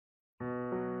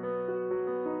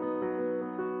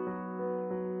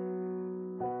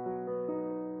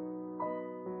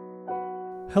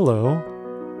Hello.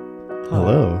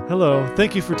 Hello. Hello.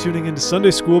 Thank you for tuning into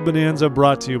Sunday School Bonanza,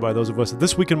 brought to you by those of us at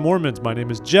This Week in Mormons. My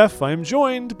name is Jeff. I am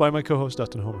joined by my co-host,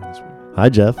 Dustin Homer, this week. Hi,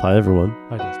 Jeff. Hi, everyone.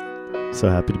 Hi, Dustin. So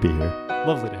happy to be here.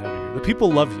 Lovely to have you here. The people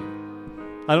love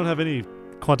you. I don't have any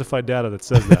quantified data that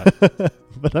says that,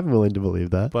 But I'm willing to believe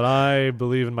that. but I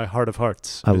believe in my heart of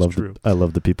hearts. I It's love true. I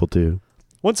love the people too.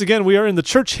 Once again, we are in the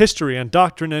Church History and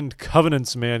Doctrine and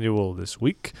Covenants Manual this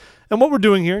week. And what we're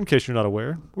doing here, in case you're not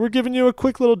aware, we're giving you a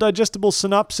quick little digestible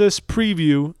synopsis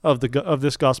preview of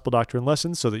this gospel doctrine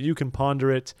lesson so that you can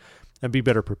ponder it and be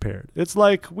better prepared. It's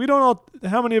like,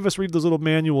 how many of us read those little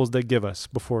manuals they give us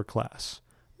before class?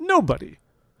 Nobody.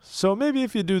 So maybe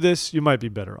if you do this, you might be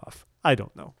better off. I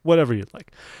don't know. Whatever you'd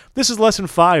like. This is lesson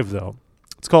 5, though.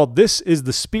 It's called This is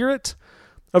the Spirit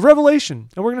of Revelation.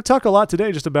 And we're going to talk a lot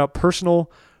today just about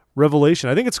personal revelation.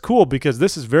 I think it's cool because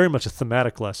this is very much a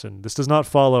thematic lesson. This does not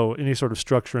follow any sort of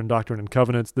structure in Doctrine and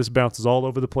Covenants. This bounces all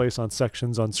over the place on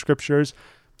sections, on scriptures.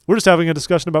 We're just having a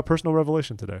discussion about personal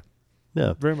revelation today.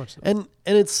 Yeah. Very much so. And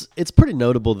it's pretty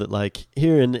notable that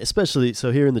here in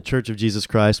the Church of Jesus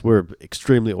Christ, we're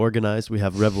extremely organized. We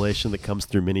have revelation that comes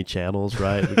through many channels,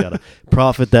 right? We got a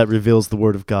prophet that reveals the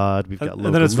word of God. We've got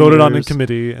and then it's voted on in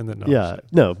committee, and then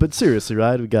but seriously,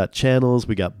 right? We got channels,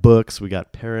 we got books, we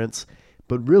got parents.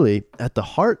 But really, at the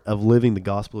heart of living the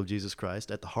gospel of Jesus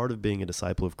Christ, at the heart of being a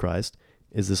disciple of Christ,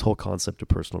 is this whole concept of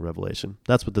personal revelation.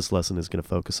 That's what this lesson is going to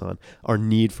focus on, our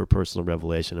need for personal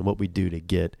revelation and what we do to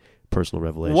get personal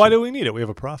revelation. Why do we need it? We have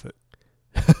a prophet.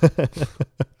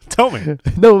 Tell me.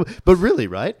 No, but really,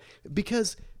 right?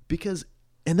 Because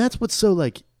and that's what's so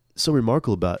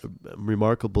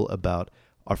remarkable about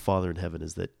our Father in heaven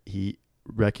is that he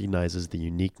recognizes the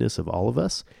uniqueness of all of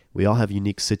us. We all have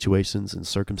unique situations and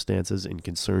circumstances and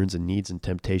concerns and needs and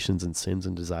temptations and sins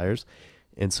and desires.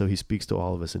 And so he speaks to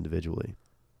all of us individually.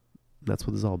 That's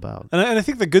what it's all about. And I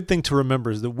think the good thing to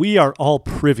remember is that we are all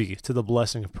privy to the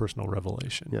blessing of personal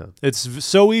revelation. Yeah. It's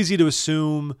so easy to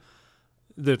assume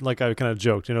that, like I kind of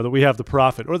joked, that we have the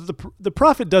prophet, or the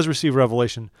prophet does receive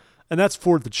revelation, and that's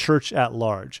for the church at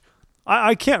large.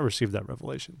 I can't receive that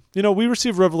revelation. We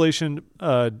receive revelation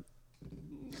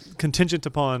contingent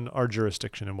upon our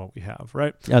jurisdiction and what we have,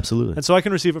 right? Absolutely. And so I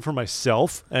can receive it for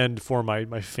myself and for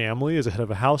my family as a head of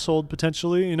a household,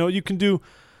 potentially. You can do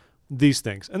these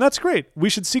things. And that's great. We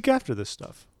should seek after this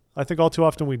stuff. I think all too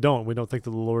often we don't. We don't think that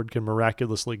the Lord can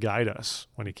miraculously guide us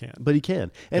when he can. But he can.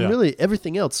 And really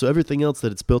everything else that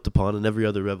it's built upon and every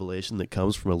other revelation that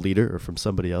comes from a leader or from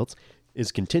somebody else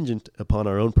is contingent upon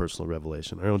our own personal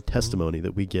revelation, our own testimony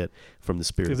that we get from the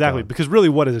Spirit Exactly. of God. Because really,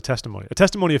 what is a testimony? A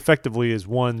testimony effectively is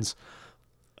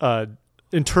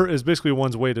is basically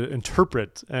one's way to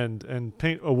interpret and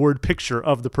paint a word picture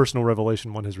of the personal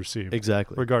revelation one has received.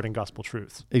 Exactly. Regarding gospel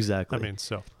truth. Exactly.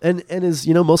 So. And as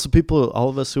most of people, all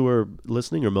of us who are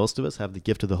listening, or most of us, have the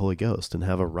gift of the Holy Ghost and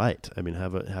have a right.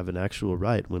 Have an actual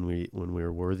right when we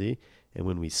are worthy and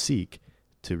when we seek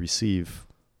to receive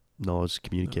knowledge,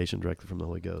 communication directly from the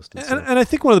Holy Ghost. And I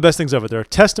think one of the best things of it, there are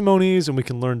testimonies and we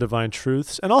can learn divine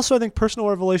truths. And also I think personal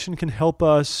revelation can help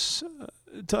us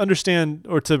to understand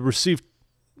or to receive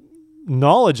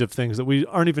knowledge of things that we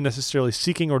aren't even necessarily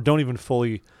seeking or don't even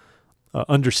fully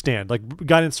understand, like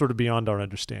guidance sort of beyond our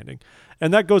understanding.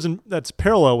 And that's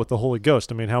parallel with the Holy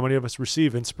Ghost. How many of us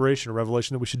receive inspiration or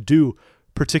revelation that we should do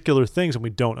particular things and we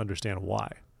don't understand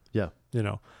why? Yeah.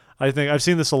 I think I've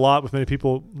seen this a lot with many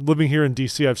people living here in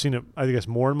DC. I've seen it, I guess,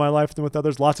 more in my life than with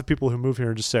others. Lots of people who move here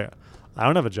and just say, I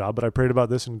don't have a job, but I prayed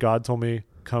about this and God told me,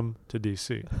 come to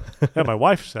DC. Yeah, my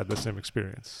wife's had the same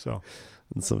experience. So,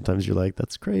 and sometimes you're like,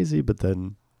 that's crazy, but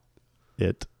then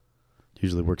it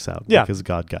usually works out because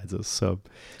God guides us. So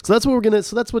that's what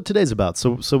that's what today's about.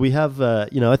 So we have,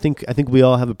 I think we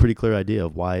all have a pretty clear idea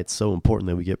of why it's so important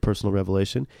that we get personal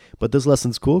revelation, but this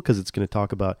lesson's cool because it's going to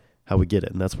talk about how we get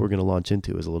it. And that's what we're going to launch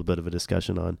into, is a little bit of a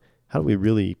discussion on how do we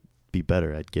really be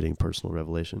better at getting personal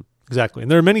revelation. Exactly.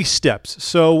 And there are many steps.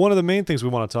 So one of the main things we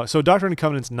want to talk, so Doctrine and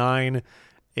Covenants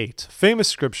 9:8, famous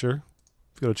scripture.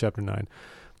 If you go to chapter 9,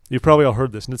 you've probably all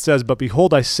heard this. And it says, but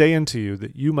behold, I say unto you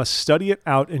that you must study it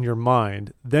out in your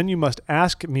mind. Then you must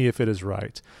ask me if it is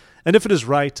right. And if it is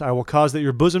right, I will cause that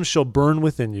your bosom shall burn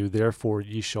within you. Therefore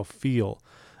ye shall feel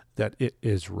that it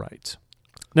is right.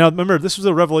 Now, remember, this was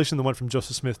a revelation that went from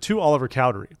Joseph Smith to Oliver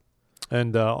Cowdery.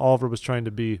 And Oliver was trying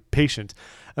to be patient.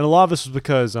 And a lot of this was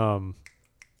because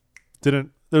he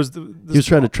was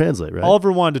trying to translate, right?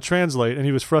 Oliver wanted to translate, and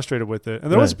he was frustrated with it.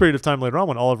 And there was a period of time later on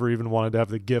when Oliver even wanted to have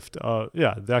the gift,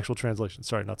 the actual translation.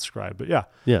 Sorry, not scribe, but yeah.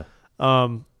 Yeah.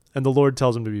 And the Lord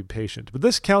tells him to be patient. But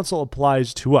this counsel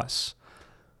applies to us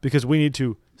because we need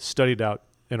to study it out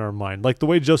in our mind. Like the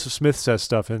way Joseph Smith says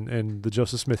stuff in the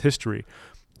Joseph Smith history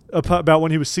about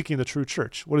when he was seeking the true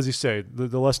church. What does he say?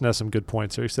 The lesson has some good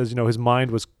points here. He says, his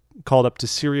mind was called up to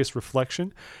serious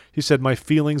reflection. He said, my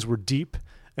feelings were deep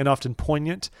and often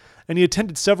poignant, and he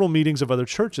attended several meetings of other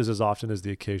churches as often as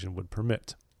the occasion would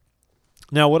permit.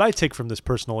 Now, what I take from this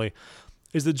personally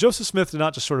is that Joseph Smith did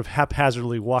not just sort of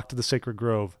haphazardly walk to the sacred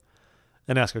grove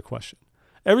and ask a question.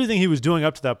 Everything he was doing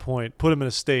up to that point put him in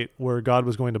a state where God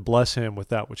was going to bless him with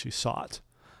that which he sought.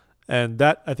 And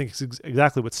that, I think, is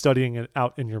exactly what studying it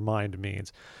out in your mind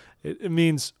means. It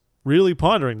means really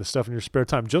pondering the stuff in your spare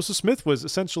time. Joseph Smith was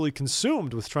essentially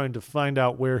consumed with trying to find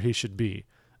out where he should be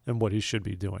and what he should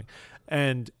be doing.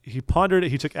 And he pondered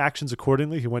it. He took actions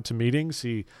accordingly. He went to meetings.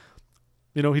 He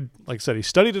like I said, he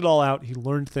studied it all out. He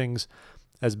learned things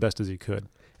as best as he could.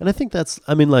 And I think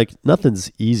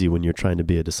nothing's easy when you're trying to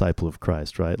be a disciple of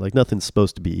Christ, right? Like nothing's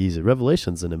supposed to be easy.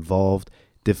 Revelation's an involved,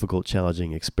 difficult,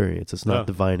 challenging experience. It's not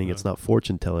divining. It's not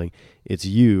fortune telling. It's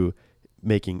you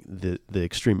making the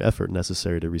extreme effort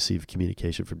necessary to receive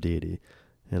communication from deity.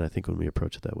 And I think when we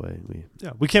approach it that way,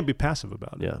 we can't be passive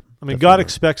about it. Yeah, I mean, definitely. God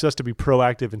expects us to be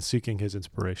proactive in seeking his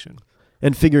inspiration.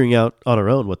 And figuring out on our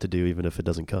own what to do, even if it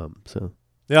doesn't come. So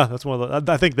yeah, that's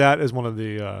I think that is one of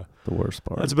the worst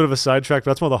part. That's a bit of a sidetrack,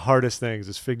 but that's one of the hardest things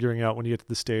is figuring out when you get to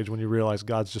the stage when you realize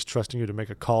God's just trusting you to make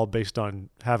a call based on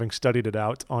having studied it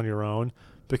out on your own,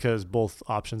 because both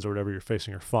options or whatever you're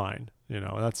facing are fine.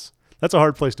 That's a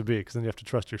hard place to be, because then you have to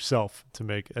trust yourself to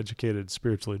make educated,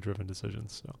 spiritually driven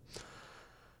decisions. So,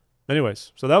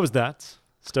 anyways, so that was that,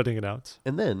 studying it out.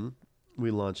 And then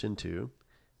we launch into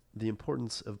the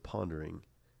importance of pondering.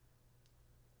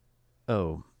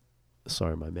 Oh,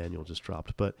 sorry, my manual just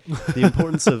dropped. But the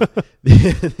importance of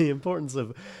the importance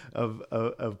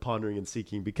of pondering and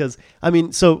seeking, because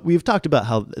so we've talked about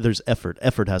how there's effort.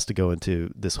 Effort has to go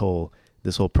into this whole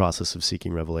process of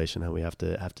seeking revelation. How we have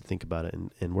to think about it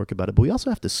and work about it. But we also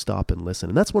have to stop and listen,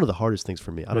 and that's one of the hardest things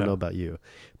for me. I don't know about you,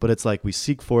 but it's like we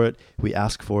seek for it, we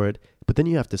ask for it, but then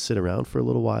you have to sit around for a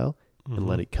little while and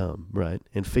let it come, right?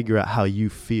 And figure out how you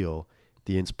feel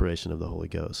the inspiration of the Holy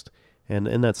Ghost.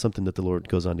 And that's something that the Lord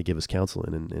goes on to give us counsel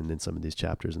in some of these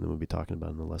chapters, and then we'll be talking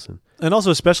about in the lesson. And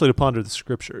also especially to ponder the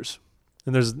scriptures.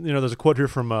 And there's a quote here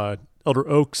from Elder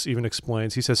Oaks even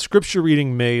explains. He says, "Scripture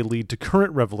reading may lead to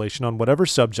current revelation on whatever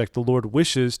subject the Lord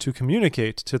wishes to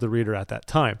communicate to the reader at that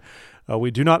time.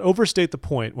 We do not overstate the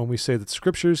point when we say that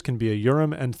scriptures can be a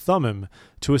Urim and Thummim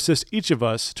to assist each of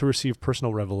us to receive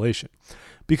personal revelation.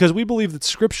 Because we believe that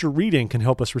scripture reading can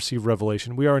help us receive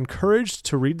revelation, we are encouraged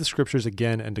to read the scriptures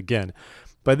again and again.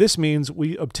 By this means,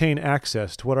 we obtain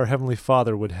access to what our Heavenly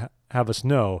Father would have us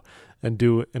know and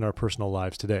do in our personal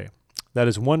lives today. That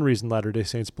is one reason Latter-day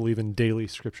Saints believe in daily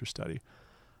scripture study."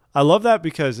 I love that,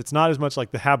 because it's not as much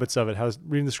like the habits of it, how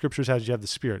reading the scriptures has you have the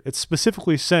Spirit. It's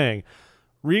specifically saying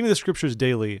reading the scriptures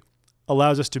daily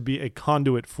allows us to be a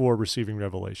conduit for receiving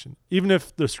revelation. Even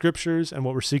if the scriptures and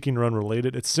what we're seeking are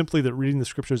unrelated, it's simply that reading the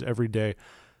scriptures every day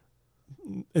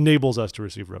enables us to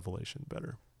receive revelation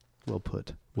better. Well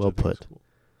put. Well put. Cool.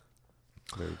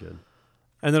 Very good.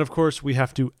 And then, of course, we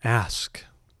have to ask,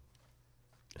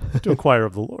 to inquire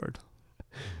of the Lord.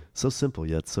 So simple,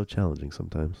 yet so challenging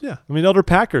sometimes. Yeah. Elder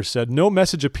Packer said, "No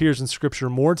message appears in Scripture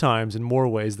more times in more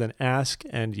ways than ask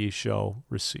and ye shall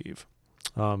receive."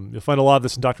 You'll find a lot of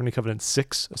this in Doctrine and Covenants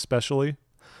 6 especially.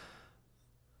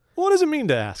 What does it mean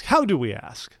to ask? How do we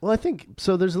ask? Well, I think,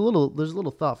 so there's a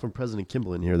little thought from President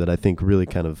Kimball in here that I think really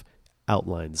kind of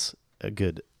outlines a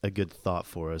good thought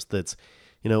for us. That's,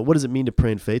 what does it mean to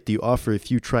pray in faith? Do you offer a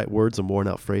few trite words or worn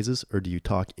out phrases, or do you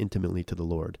talk intimately to the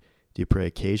Lord? Do you pray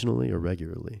occasionally or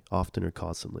regularly, often or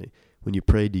constantly? When you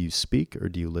pray, do you speak or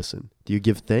do you listen? Do you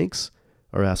give thanks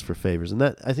or ask for favors? And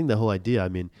that, I think the whole idea,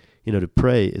 to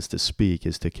pray is to speak,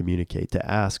 is to communicate. To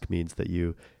ask means that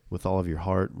you, with all of your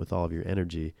heart, with all of your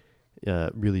energy,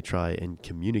 really try and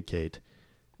communicate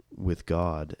with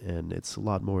God. And it's a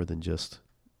lot more than just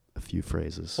a few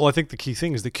phrases. Well, I think the key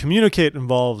thing is that communicate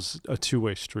involves a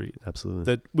two-way street. Absolutely.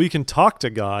 That we can talk to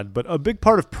God, but a big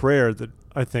part of prayer that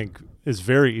I think is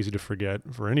very easy to forget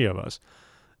for any of us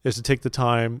is to take the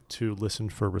time to listen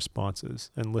for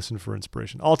responses and listen for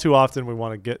inspiration. All too often we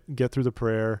want to get through the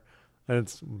prayer,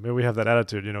 and maybe we have that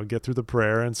attitude, get through the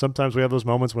prayer, and sometimes we have those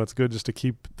moments when it's good just to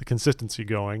keep the consistency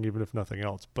going, even if nothing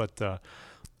else. But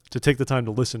to take the time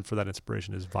to listen for that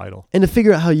inspiration is vital. And to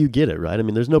figure out how you get it, right?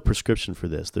 There's no prescription for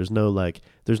this. We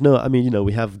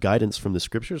have guidance from the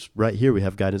scriptures. Right here we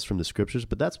have guidance from the scriptures,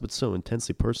 but that's what's so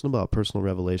intensely personal about personal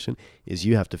revelation is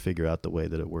you have to figure out the way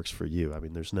that it works for you.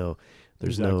 There's no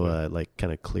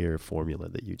kind of clear formula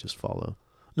that you just follow.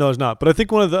 No, it's not. But I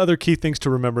think one of the other key things to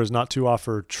remember is not to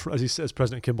offer, as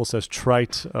President Kimball says,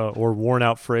 trite or worn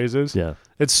out phrases. Yeah.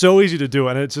 It's so easy to do.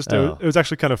 And it's just, it was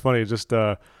actually kind of funny. Just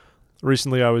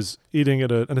recently I was eating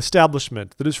at an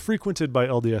establishment that is frequented by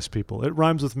LDS people. It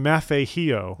rhymes with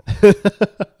Mafehio.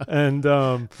 And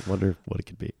wonder what it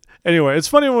could be. Anyway, it's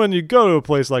funny when you go to a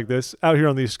place like this out here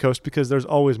on the East Coast because there's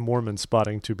always Mormon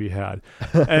spotting to be had.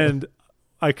 And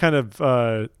we kind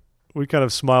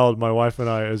of smiled, my wife and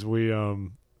I, as we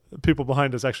people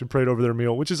behind us actually prayed over their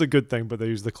meal, which is a good thing, but they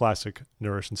use the classic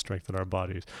nourish and strengthen our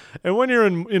bodies. And when you're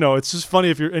in, it's just funny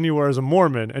if you're anywhere as a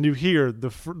Mormon and you hear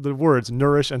the words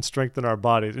nourish and strengthen our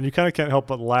bodies, and you kind of can't help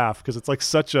but laugh because it's like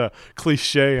such a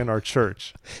cliche in our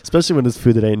church. Especially when it's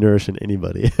food that ain't nourishing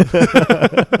anybody.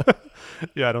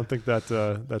 Yeah, I don't think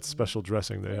that special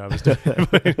dressing they have is doing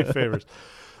anybody any favors.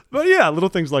 But yeah, little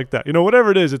things like that.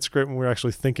 Whatever it is, it's great when we're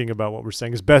actually thinking about what we're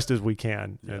saying as best as we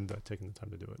can and taking the time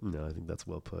to do it. No, I think that's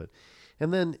well put.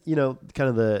 And then, kind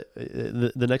of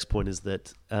the next point is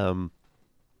that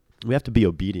we have to be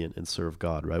obedient and serve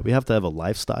God, right? We have to have a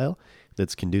lifestyle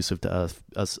that's conducive to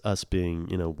us being,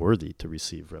 worthy to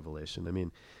receive revelation. I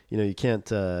mean, you can't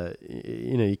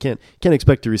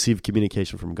expect to receive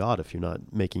communication from God if you're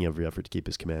not making every effort to keep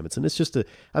His commandments. And it's just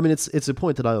it's a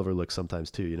point that I overlook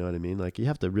sometimes too. You know what I mean? Like you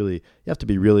have to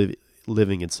be really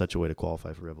living in such a way to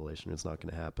qualify for revelation. It's not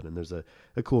going to happen. And there's a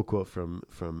cool quote from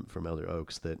Elder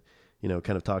Oaks that,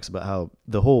 kind of talks about how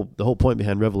the whole point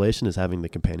behind revelation is having the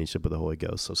companionship of the Holy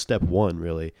Ghost. So step one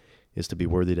really is to be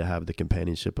worthy to have the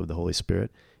companionship of the Holy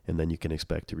Spirit, and then you can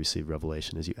expect to receive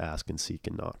revelation as you ask and seek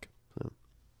and knock. So.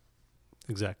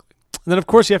 Exactly. And then, of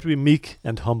course, you have to be meek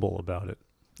and humble about it.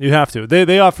 You have to.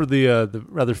 They offer the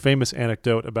rather famous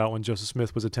anecdote about when Joseph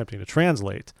Smith was attempting to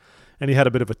translate, and he had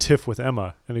a bit of a tiff with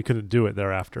Emma, and he couldn't do it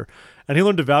thereafter. And he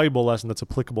learned a valuable lesson that's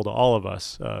applicable to all of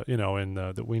us,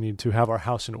 that we need to have our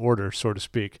house in order, so to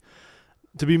speak.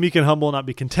 To be meek and humble and not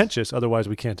be contentious, otherwise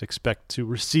we can't expect to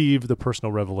receive the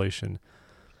personal revelation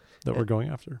that we're going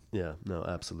after. Yeah, no,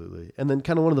 absolutely. And then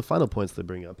kind of one of the final points they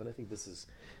bring up, and I think this is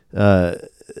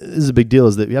a big deal,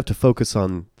 is that we have to focus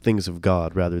on things of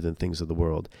God rather than things of the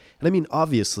world. And I mean,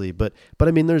 obviously, but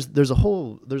I mean, there's a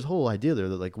whole idea there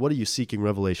that, like, what are you seeking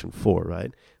revelation for,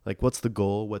 right? Like, what's the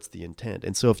goal? What's the intent?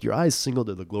 And so if your eyes single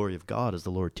to the glory of God, as the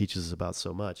Lord teaches us about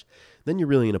so much, then you're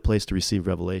really in a place to receive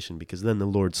revelation, because then the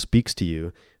Lord speaks to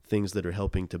you things that are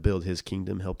helping to build His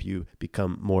kingdom, help you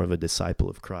become more of a disciple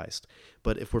of Christ.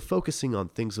 But if we're focusing on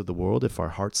things of the world, if our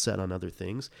heart's set on other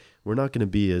things, we're not going to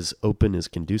be as open, as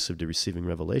conducive to receiving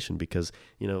revelation, because,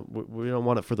 we don't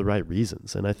want it for the right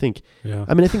reasons. And I think,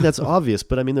 I think that's obvious,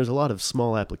 but I mean, there's a lot of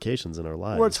small applications in our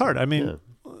lives. Well, it's hard. I mean,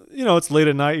 it's late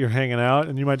at night, you're hanging out,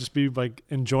 and you might just be like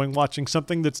enjoying watching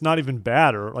something that's not even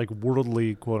bad or like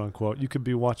worldly, quote unquote. You could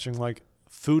be watching like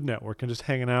Food Network and just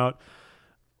hanging out.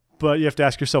 But you have to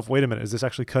ask yourself, wait a minute, is this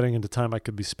actually cutting into time I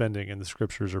could be spending in the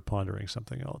scriptures or pondering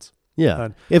something else? Yeah.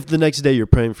 If the next day you're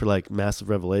praying for like massive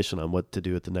revelation on what to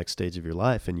do at the next stage of your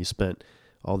life, and you spent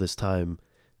all this time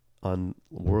on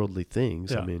worldly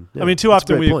things, I mean, too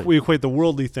often we equate the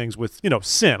worldly things with,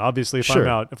 sin. Obviously, if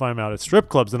I'm out at strip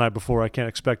clubs the night before, I can't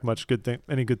expect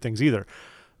any good things either.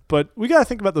 But we got to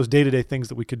think about those day-to-day things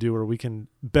that we could do where we can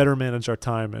better manage our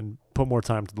time and put more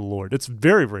time to the Lord. It's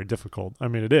very, very difficult. I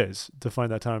mean, it is, to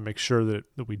find that time and make sure that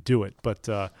we do it. But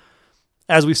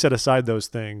as we set aside those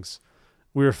things,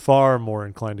 we're far more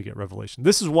inclined to get revelation.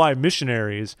 This is why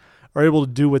missionaries are able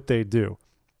to do what they do,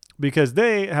 because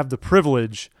they have the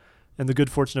privilege and the good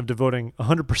fortune of devoting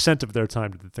 100% of their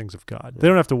time to the things of God. They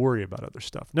don't have to worry about other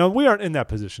stuff. Now, we aren't in that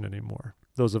position anymore,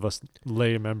 those of us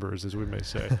lay members, as we may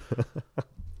say.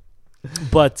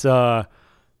 But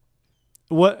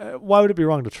why would it be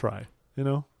wrong to try,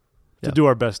 to do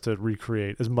our best to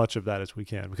recreate as much of that as we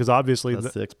can? Because obviously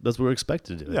that's what we're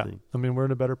expected to do. Yeah, I mean, we're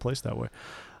in a better place that way.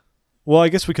 Well, I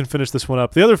guess we can finish this one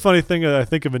up. The other funny thing that I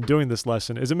think of in doing this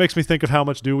lesson is it makes me think of how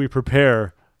much do we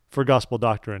prepare for gospel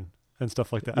doctrine and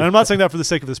stuff like that. And I'm not saying that for the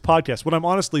sake of this podcast. What I'm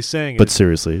honestly saying But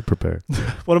seriously, prepare.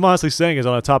 What I'm honestly saying is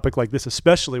on a topic like this,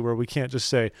 especially where we can't just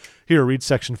say, here, read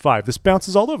section 5. This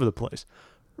bounces all over the place.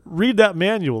 Read that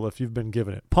manual if you've been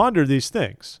given it. Ponder these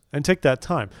things and take that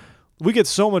time. We get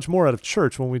so much more out of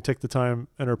church when we take the time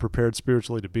and are prepared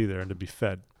spiritually to be there and to be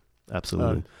fed.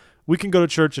 Absolutely. We can go to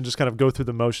church and just kind of go through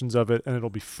the motions of it and it'll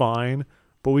be fine,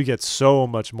 but we get so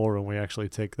much more when we actually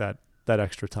take that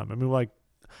extra time. I mean,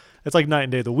 it's like night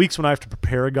and day. The weeks when I have to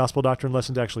prepare a gospel doctrine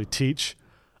lesson to actually teach,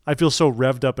 I feel so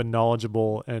revved up and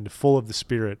knowledgeable and full of the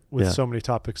Spirit with so many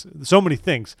topics, so many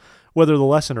things, whether the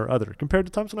lesson or other, compared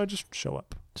to times when I just show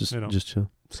up. Just chill.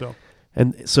 So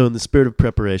in the spirit of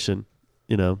preparation,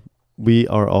 we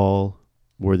are all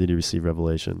worthy to receive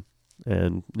revelation.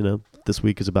 And, this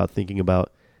week is about thinking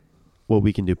about what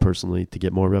we can do personally to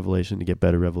get more revelation, to get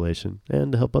better revelation,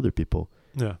 and to help other people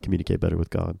communicate better with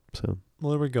God. So,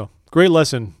 well, there we go. Great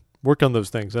lesson. Work on those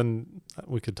things. And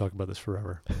we could talk about this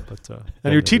forever. But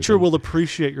and your teacher will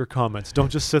appreciate your comments.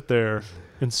 Don't just sit there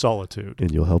in solitude.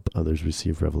 And you'll help others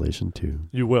receive revelation too.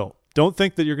 You will. Don't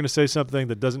think that you're going to say something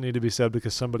that doesn't need to be said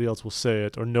because somebody else will say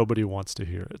it or nobody wants to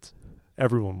hear it.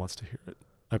 Everyone wants to hear it.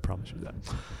 I promise you that.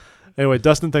 Anyway,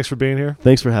 Dustin, thanks for being here.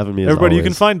 Thanks for having me. Everybody, you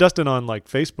can find Dustin on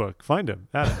Facebook. Find him.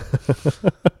 Add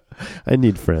him. I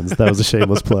need friends. That was a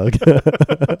shameless plug.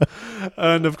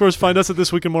 And of course, find us at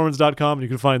thisweekinmormons.com. You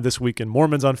can find This Week in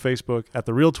Mormons on Facebook, at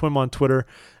The Real Twim on Twitter,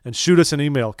 and shoot us an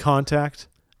email,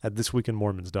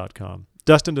 contact@thisweekinmormons.com.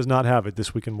 Dustin does not have a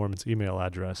This Week in Mormons email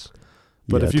address,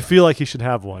 but if you feel like he should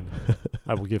have one,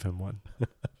 I will give him one.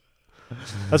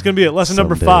 That's going to be it. Lesson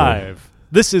number 5.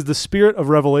 This is the Spirit of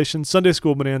Revelation Sunday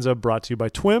School Bonanza, brought to you by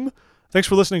TWIM. Thanks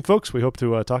for listening, folks. We hope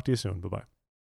to talk to you soon. Bye-bye.